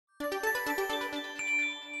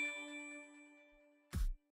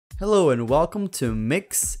Hello and welcome to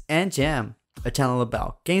Mix and Jam, a channel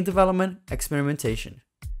about game development experimentation.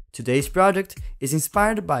 Today's project is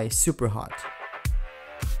inspired by Superhot.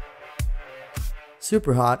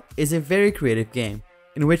 Superhot is a very creative game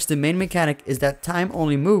in which the main mechanic is that time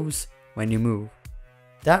only moves when you move.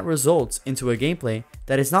 That results into a gameplay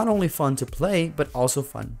that is not only fun to play but also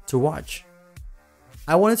fun to watch.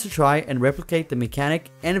 I wanted to try and replicate the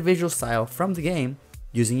mechanic and visual style from the game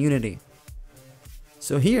using Unity.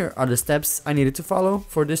 So here are the steps I needed to follow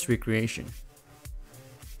for this recreation.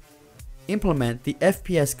 Implement the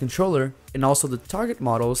FPS controller and also the target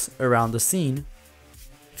models around the scene.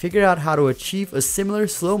 Figure out how to achieve a similar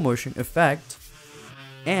slow motion effect.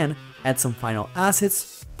 And add some final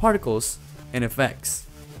assets, particles, and effects.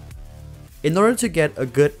 In order to get a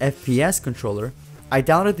good FPS controller, I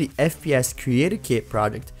downloaded the FPS Creator Kit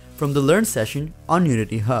project from the Learn session on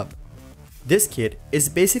Unity Hub. This kit is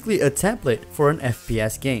basically a template for an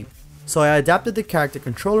FPS game, so I adapted the character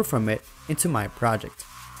controller from it into my project.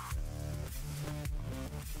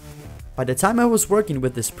 By the time I was working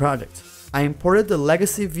with this project, I imported the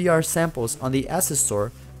legacy VR samples on the asset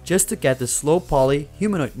store just to get the slow poly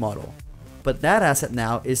humanoid model, but that asset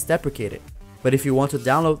now is deprecated. But if you want to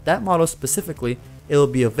download that model specifically, it will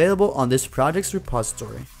be available on this project's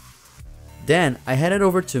repository. Then I headed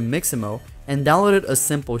over to Mixamo and downloaded a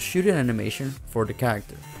simple shooting animation for the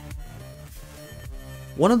character.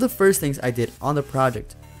 One of the first things I did on the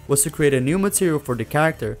project was to create a new material for the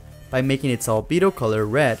character by making its albedo color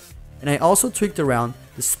red, and I also tweaked around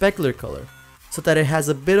the specular color so that it has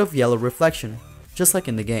a bit of yellow reflection, just like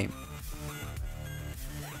in the game.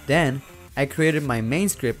 Then I created my main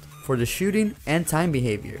script for the shooting and time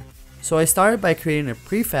behavior. So I started by creating a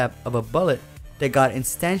prefab of a bullet that got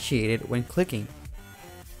instantiated when clicking.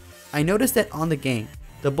 I noticed that on the game,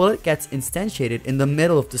 the bullet gets instantiated in the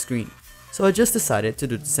middle of the screen, so I just decided to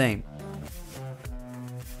do the same.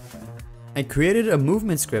 I created a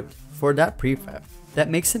movement script for that prefab that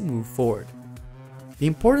makes it move forward. The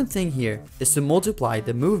important thing here is to multiply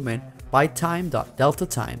the movement by time.delta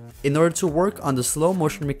time in order to work on the slow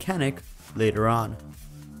motion mechanic later on.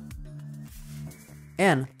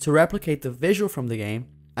 And to replicate the visual from the game,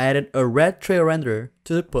 I added a red trail renderer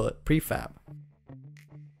to the bullet prefab.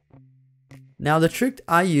 Now the trick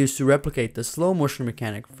I used to replicate the slow motion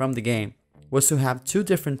mechanic from the game was to have two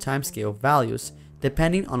different timescale values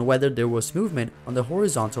depending on whether there was movement on the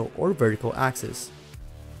horizontal or vertical axis.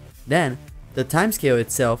 Then the timescale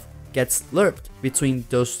itself gets lerped between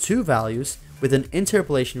those two values with an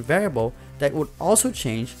interpolation variable that would also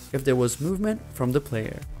change if there was movement from the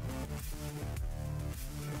player.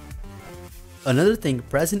 Another thing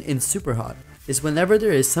present in Superhot is whenever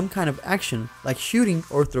there is some kind of action like shooting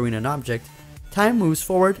or throwing an object, time moves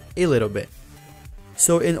forward a little bit.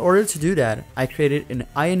 So in order to do that, I created an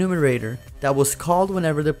IEnumerator that was called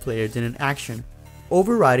whenever the player did an action,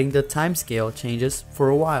 overriding the timescale changes for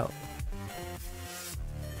a while.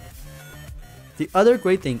 The other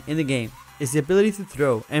great thing in the game is the ability to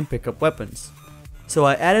throw and pick up weapons. So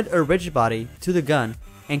I added a rigid body to the gun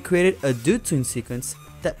and created a do-tune sequence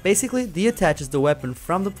that basically deattaches the weapon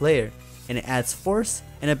from the player, and it adds force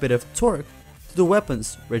and a bit of torque to the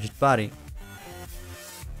weapon's rigid body.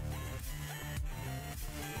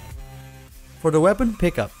 For the weapon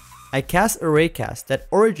pickup, I cast a raycast that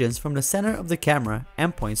origins from the center of the camera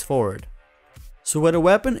and points forward. So when a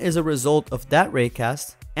weapon is a result of that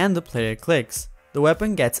raycast and the player clicks, the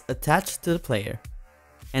weapon gets attached to the player.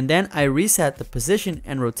 And then I reset the position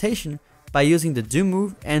and rotation by using the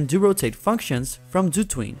doMove and doRotate functions from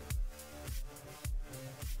doTween.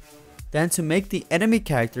 Then to make the enemy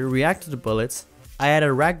character react to the bullets, I add a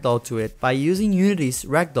ragdoll to it by using Unity's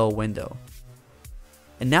ragdoll window.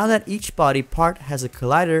 And now that each body part has a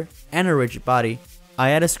collider and a rigid body,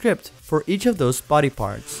 I add a script for each of those body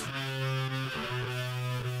parts.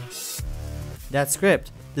 That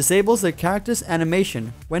script disables the character's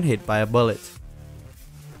animation when hit by a bullet.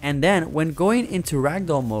 And then when going into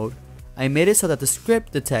ragdoll mode, I made it so that the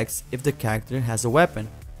script detects if the character has a weapon,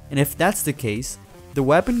 and if that's the case, the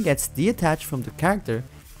weapon gets detached from the character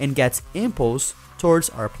and gets impulsed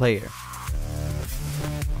towards our player.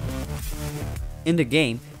 In the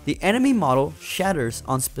game, the enemy model shatters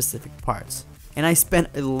on specific parts, and I spent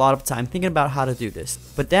a lot of time thinking about how to do this,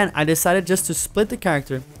 but then I decided just to split the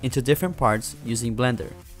character into different parts using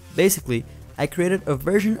Blender. Basically, I created a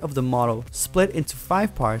version of the model split into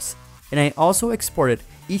 5 parts, and I also exported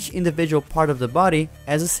each individual part of the body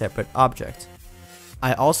as a separate object.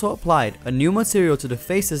 I also applied a new material to the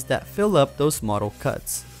faces that fill up those model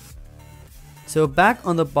cuts. So back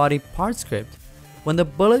on the body part script, when the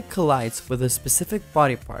bullet collides with a specific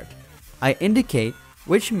body part, I indicate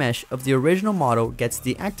which mesh of the original model gets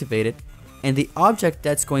deactivated and the object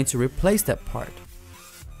that's going to replace that part.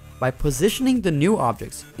 By positioning the new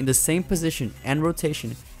objects in the same position and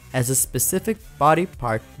rotation as a specific body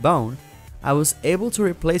part bone, I was able to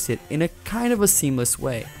replace it in a kind of a seamless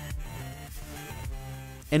way.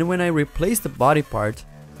 And when I replaced the body part,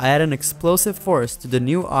 I add an explosive force to the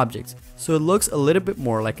new object so it looks a little bit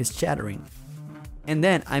more like it's shattering. And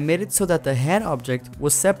then I made it so that the head object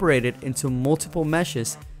was separated into multiple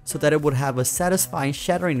meshes so that it would have a satisfying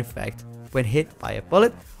shattering effect when hit by a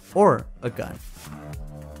bullet or a gun.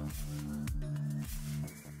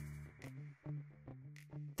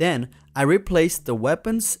 Then I replaced the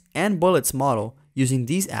weapons and bullets model using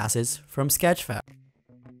these assets from Sketchfab.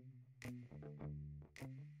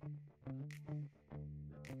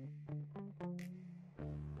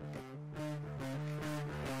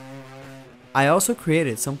 I also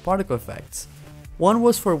created some particle effects. One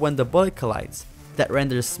was for when the bullet collides, that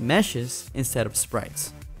renders meshes instead of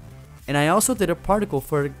sprites. And I also did a particle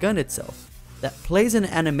for the gun itself, that plays an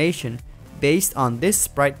animation based on this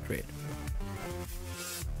sprite grid.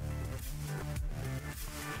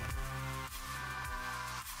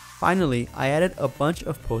 Finally, I added a bunch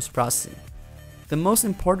of post-processing. The most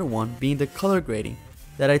important one being the color grading,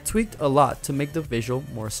 that I tweaked a lot to make the visual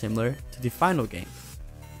more similar to the final game.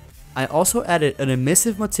 I also added an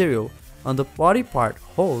emissive material on the body part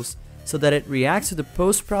holes so that it reacts to the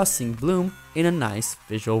post-processing bloom in a nice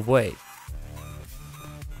visual way.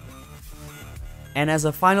 And as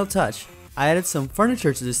a final touch, I added some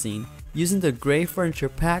furniture to the scene using the gray furniture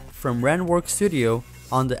pack from Renwork Studio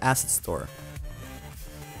on the asset store.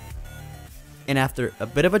 And after a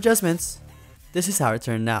bit of adjustments, this is how it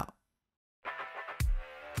turned out.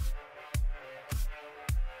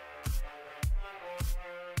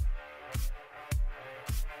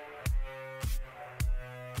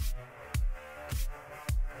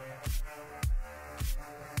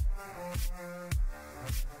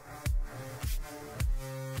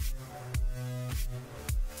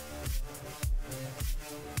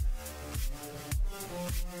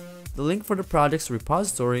 The link for the project's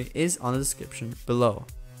repository is on the description below.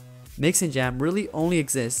 Mix and Jam really only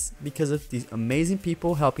exists because of these amazing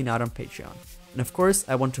people helping out on Patreon. And of course,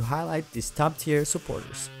 I want to highlight these top tier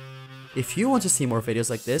supporters. If you want to see more videos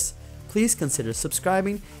like this, please consider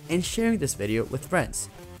subscribing and sharing this video with friends.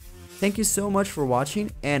 Thank you so much for watching,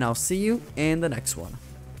 and I'll see you in the next one.